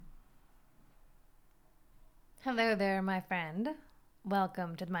Hello there, my friend.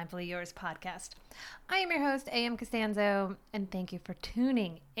 Welcome to the Mindfully Yours podcast. I am your host, A.M. Costanzo, and thank you for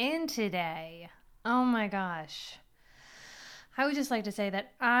tuning in today. Oh my gosh. I would just like to say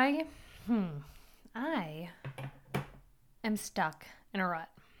that I am stuck in a rut.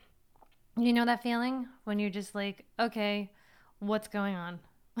 You know that feeling when you're just like, okay, what's going on?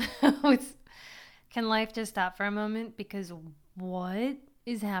 Can life just stop for a moment? Because what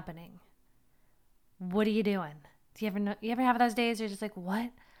is happening? What are you doing? Do you ever have those days where you're just like,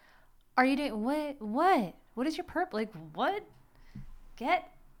 what are you doing? What is your purpose? Like, what?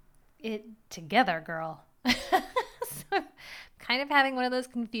 Get it together, girl. So, kind of having one of those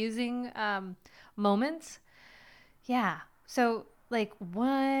confusing moments. Yeah. So, like, what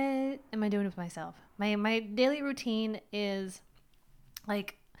am I doing with myself? My daily routine is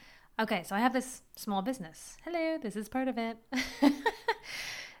like, okay, so I have this small business. Hello, this is part of it.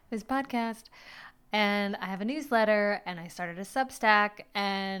 This podcast. And I have a newsletter and I started a Substack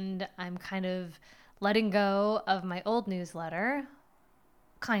and I'm kind of letting go of my old newsletter.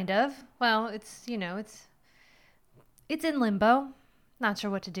 Kind of. Well, it's in limbo. Not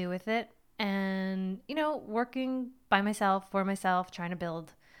sure what to do with it. And, working by myself, for myself, trying to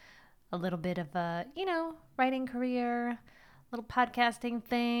build a little bit of a, writing career, little podcasting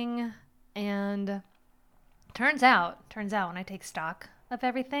thing. And turns out when I take stock of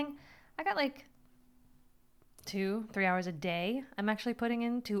everything, I got like 2-3 hours a day I'm actually putting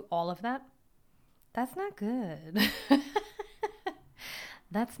into all of that. That's not good.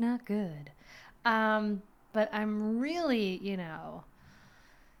 That's not good. But I'm really,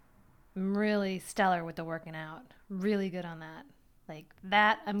 I'm really stellar with the working out. Really good on that. Like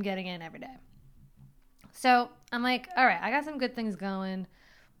that I'm getting in every day. So I'm like, all right, I got some good things going,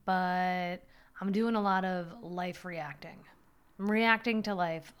 but I'm doing a lot of life reacting. I'm reacting to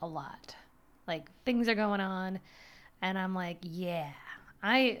life a lot. Like things are going on and I'm like,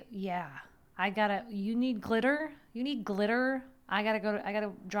 I gotta, you need glitter? You need glitter? I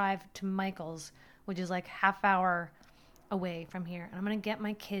gotta drive to Michael's, which is like half hour away from here. And I'm gonna get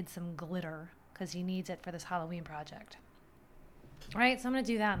my kid some glitter because he needs it for this Halloween project. All right, so I'm gonna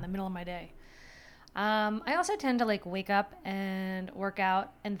do that in the middle of my day. I also tend to like wake up and work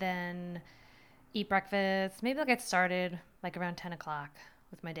out and then eat breakfast. Maybe I'll get started like around 10 o'clock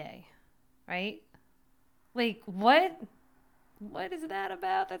with my day, right? Like, what? What is that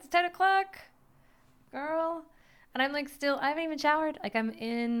about? That's 10 o'clock? Girl. And I'm like, still, I haven't even showered. Like, I'm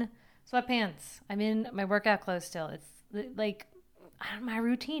in sweatpants. I'm in my workout clothes still. It's like, my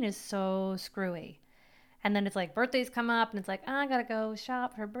routine is so screwy. And then it's like birthdays come up and it's like, I gotta go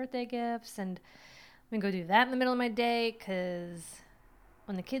shop for birthday gifts. And I'm gonna go do that in the middle of my day because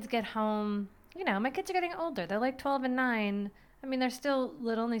when the kids get home, my kids are getting older. They're like 12 and 9. I mean, they're still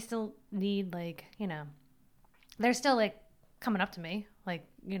little and they still need like, they're still like coming up to me. Like,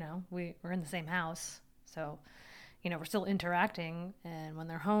 we're in the same house. So, we're still interacting. And when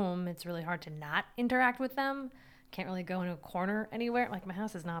they're home, it's really hard to not interact with them. Can't really go into a corner anywhere. Like, my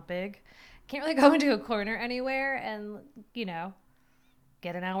house is not big. Can't really go into a corner anywhere and,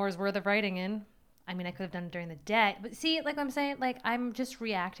 get an hour's worth of writing in. I mean, I could have done it during the day. But see, like I'm saying, like, I'm just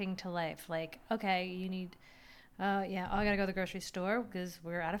reacting to life. Like, okay, you need, I gotta go to the grocery store because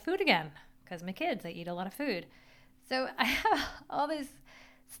we're out of food again. Because my kids, they eat a lot of food. So I have all this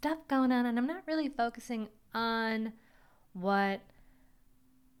stuff going on and I'm not really focusing on what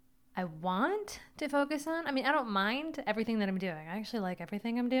I want to focus on. I mean, I don't mind everything that I'm doing. I actually like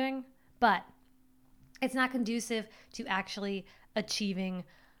everything I'm doing, but it's not conducive to actually achieving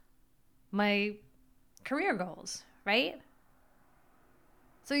my career goals, right?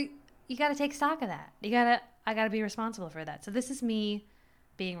 So you got to take stock of that. I got to be responsible for that. So this is me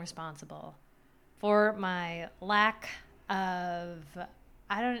being responsible for my lack of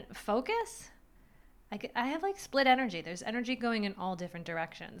focus. I have like split energy. There's energy going in all different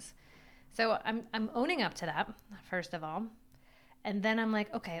directions. So I'm owning up to that, first of all. And then I'm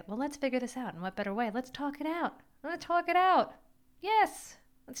like, okay, well, let's figure this out. And what better way? Let's talk it out. Let's talk it out. Yes,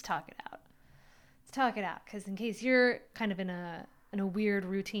 let's talk it out. Let's talk it out. Because in case you're kind of in a weird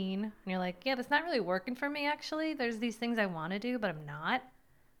routine and you're like, yeah, that's not really working for me, actually. There's these things I want to do, but I'm not.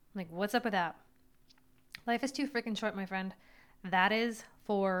 I'm like, what's up with that? Life is too freaking short, my friend. That is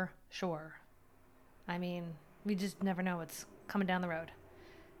for sure. I mean, we just never know what's coming down the road.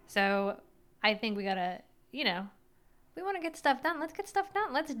 So I think we gotta, we want to get stuff done. Let's get stuff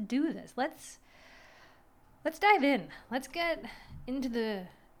done. Let's do this. Let's dive in. Let's get into the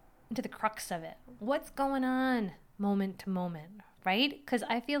crux of it. What's going on moment to moment, right? Because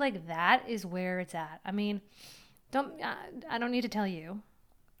I feel like that is where it's at. I mean, I don't need to tell you.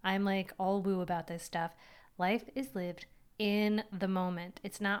 I'm like all woo about this stuff. Life is lived in the moment.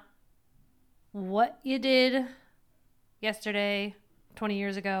 It's not what you did yesterday, 20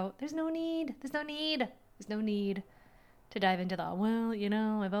 years ago. There's no need to dive into the, well,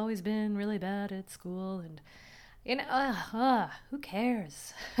 I've always been really bad at school and, who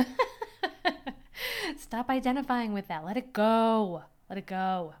cares? Stop identifying with that. Let it go. Let it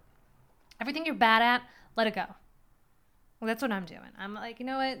go. Everything you're bad at, let it go. Well, that's what I'm doing. I'm like, you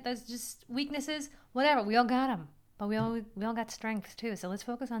know what? Those just weaknesses, whatever. We all got them, but we all got strengths too. So let's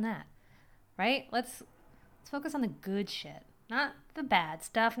focus on that, right? Let's focus on the good shit, not the bad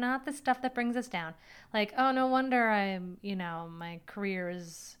stuff, not the stuff that brings us down. Like, oh, no wonder my career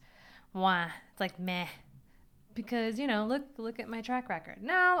is, it's like meh, because look at my track record.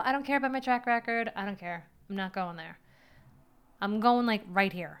 No, I don't care about my track record. I don't care. I'm not going there. I'm going like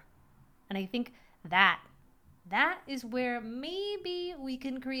right here, and I think that is where maybe we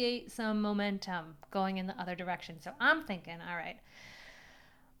can create some momentum going in the other direction. So I'm thinking, all right,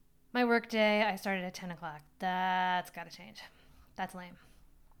 my work day, I started at 10 o'clock. That's got to change. That's lame.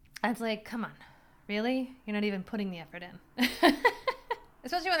 That's like, come on, really? You're not even putting the effort in.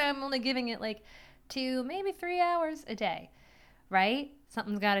 Especially when I'm only giving it like 2, maybe 3 hours a day, right?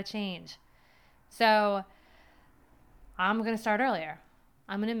 Something's got to change. So I'm going to start earlier.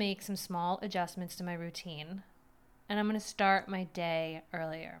 I'm going to make some small adjustments to my routine. And I'm going to start my day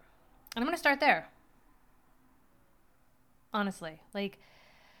earlier. And I'm going to start there. Honestly, like,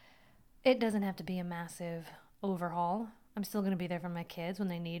 it doesn't have to be a massive overhaul. I'm still going to be there for my kids when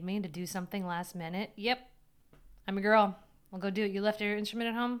they need me to do something last minute. Yep, I'm a girl. I'll go do it. You left your instrument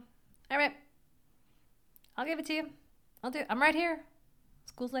at home? All right. I'll give it to you. I'll do it. I'm right here.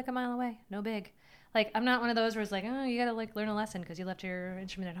 School's like a mile away. No big. Like, I'm not one of those where it's like, oh, you got to like learn a lesson because you left your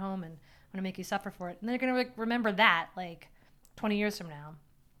instrument at home and I'm going to make you suffer for it. And they're going to remember that like 20 years from now.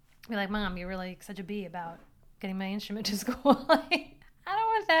 Be like, Mom, you were like such a bee about getting my instrument to school. Like, I don't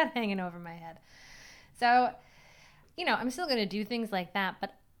want that hanging over my head. So, I'm still going to do things like that,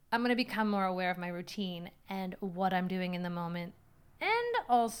 but I'm going to become more aware of my routine and what I'm doing in the moment, and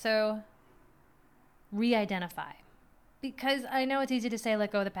also re-identify. Because I know it's easy to say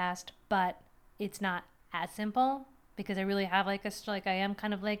let go of the past, but it's not as simple, because I really have I am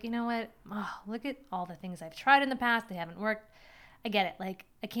kind of like, you know what? Oh, look at all the things I've tried in the past. They haven't worked. I get it. Like,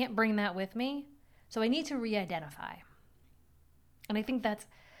 I can't bring that with me. So I need to re-identify. And I think that's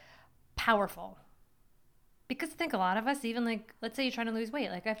powerful. Because I think a lot of us, even like, let's say you're trying to lose weight.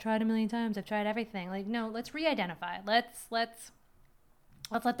 Like, I've tried a million times. I've tried everything. Like, no, let's re-identify. Let's let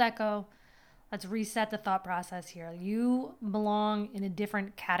that go. Let's reset the thought process here. You belong in a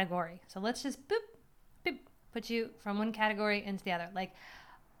different category. So let's just put you from one category into the other. Like,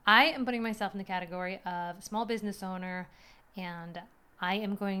 I am putting myself in the category of small business owner, and I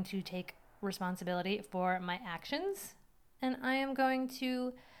am going to take responsibility for my actions, and I am going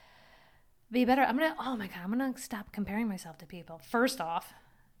to be better. I'm going to stop comparing myself to people. First off,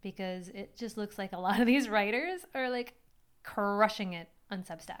 because it just looks like a lot of these writers are like crushing it on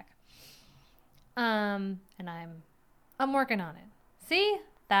Substack. And I'm working on it. See?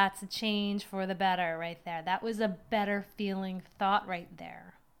 That's a change for the better right there. That was a better feeling thought right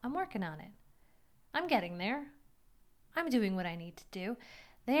there. I'm working on it. I'm getting there. I'm doing what I need to do.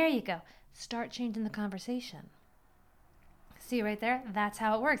 There you go. Start changing the conversation. See right there? That's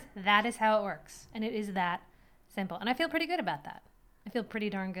how it works. That is how it works. And it is that simple. And I feel pretty good about that. I feel pretty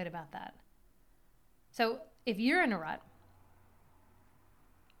darn good about that. So if you're in a rut,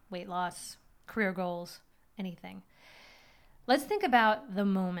 weight loss, career goals, anything, let's think about the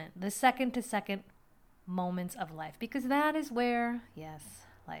moment, the second to second moments of life, because that is where, yes,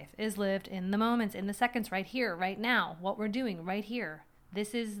 life is lived in the moments, in the seconds, right here, right now, what we're doing right here.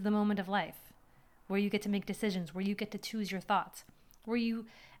 This is the moment of life where you get to make decisions, where you get to choose your thoughts, where you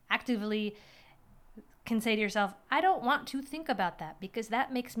actively can say to yourself, I don't want to think about that because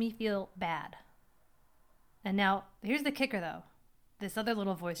that makes me feel bad. And now, here's the kicker though. This other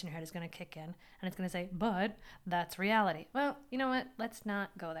little voice in your head is going to kick in and it's going to say, but that's reality. Well, you know what? Let's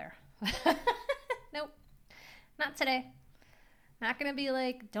not go there. Nope. Not today. Not going to be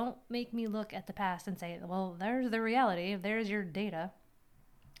like, don't make me look at the past and say, well, there's the reality. There's your data.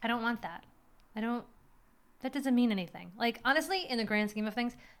 I don't want that. That doesn't mean anything. Like, honestly, in the grand scheme of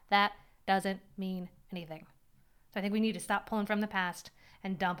things, that doesn't mean anything. So I think we need to stop pulling from the past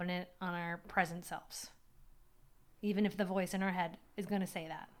and dumping it on our present selves. Even if the voice in our head is going to say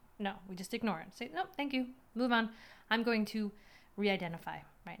that. No, we just ignore it. Say, no, thank you. Move on. I'm going to re-identify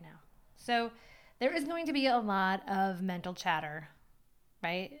right now. So there is going to be a lot of mental chatter,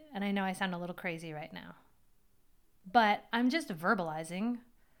 right? And I know I sound a little crazy right now. But I'm just verbalizing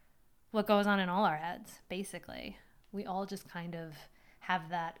what goes on in all our heads, basically. We all just kind of have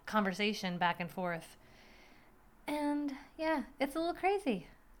that conversation back and forth. And yeah, it's a little crazy.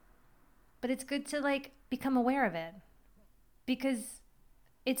 But it's good to like become aware of it, because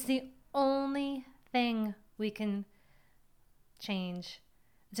it's the only thing we can change.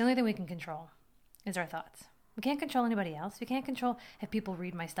 It's the only thing we can control is our thoughts. We can't control anybody else. We can't control if people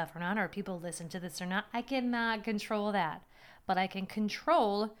read my stuff or not, or if people listen to this or not. I cannot control that. But I can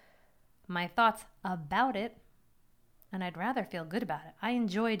control my thoughts about it, and I'd rather feel good about it. I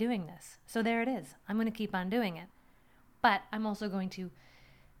enjoy doing this. So there it is. I'm going to keep on doing it. But I'm also going to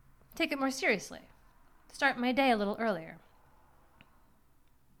take it more seriously. Start my day a little earlier.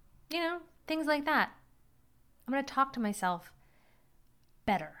 You know, things like that. I'm going to talk to myself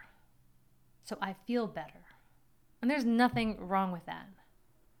better, so I feel better. And there's nothing wrong with that.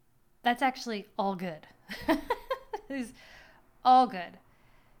 That's actually all good. It's all good.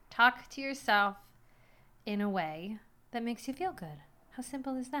 Talk to yourself in a way that makes you feel good. How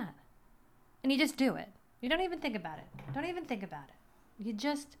simple is that? And you just do it. You don't even think about it. Don't even think about it. You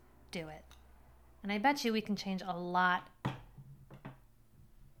just do it. And I bet you we can change a lot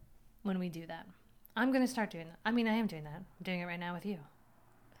when we do that. I'm going to start doing that. I mean, I am doing that. I'm doing it right now with you.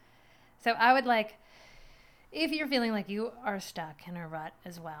 So I would like, if you're feeling like you are stuck in a rut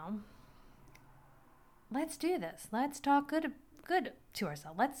as well, let's do this. Let's talk good to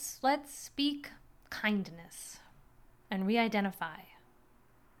ourselves. Let's speak kindness and re-identify.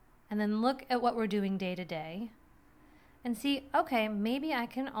 And then look at what we're doing day to day and see, okay, maybe I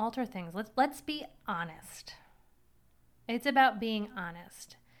can alter things. Let's be honest. It's about being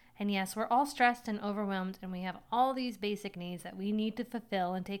honest. And yes, we're all stressed and overwhelmed, and we have all these basic needs that we need to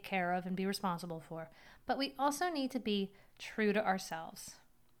fulfill and take care of and be responsible for. But we also need to be true to ourselves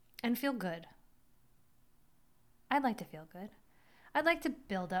and feel good. I'd like to feel good. I'd like to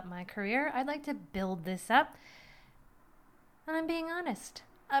build up my career. I'd like to build this up. And I'm being honest.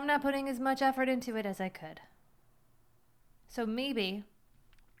 I'm not putting as much effort into it as I could. So maybe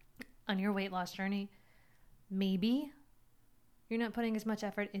on your weight loss journey, maybe you're not putting as much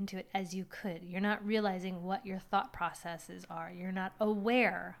effort into it as you could. You're not realizing what your thought processes are. You're not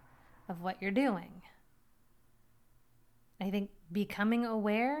aware of what you're doing. I think becoming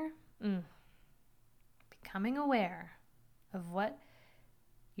aware of what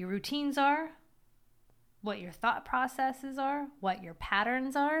your routines are, what your thought processes are, what your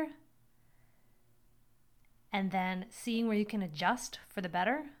patterns are, and then seeing where you can adjust for the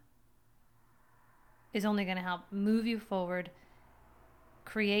better is only going to help move you forward,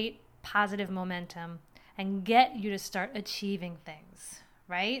 create positive momentum, and get you to start achieving things,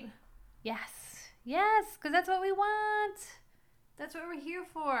 right? Yes, because that's what we want. That's what we're here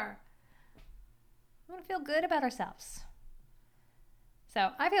for. We want to feel good about ourselves.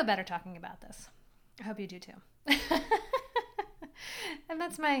 So I feel better talking about this. I hope you do too. And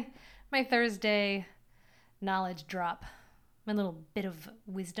that's my Thursday knowledge drop. My little bit of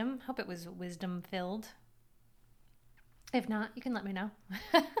wisdom. Hope it was wisdom filled. If not, you can let me know.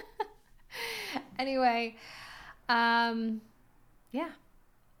 Anyway, yeah,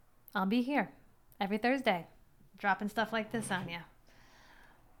 I'll be here every Thursday dropping stuff like this on you.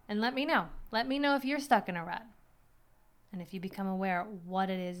 And let me know. Let me know if you're stuck in a rut. And if you become aware what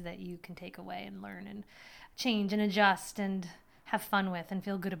it is that you can take away and learn and change and adjust and have fun with and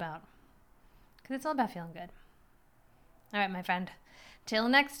feel good about. Because it's all about feeling good. All right, my friend. Till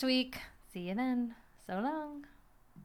next week. See you then. So long.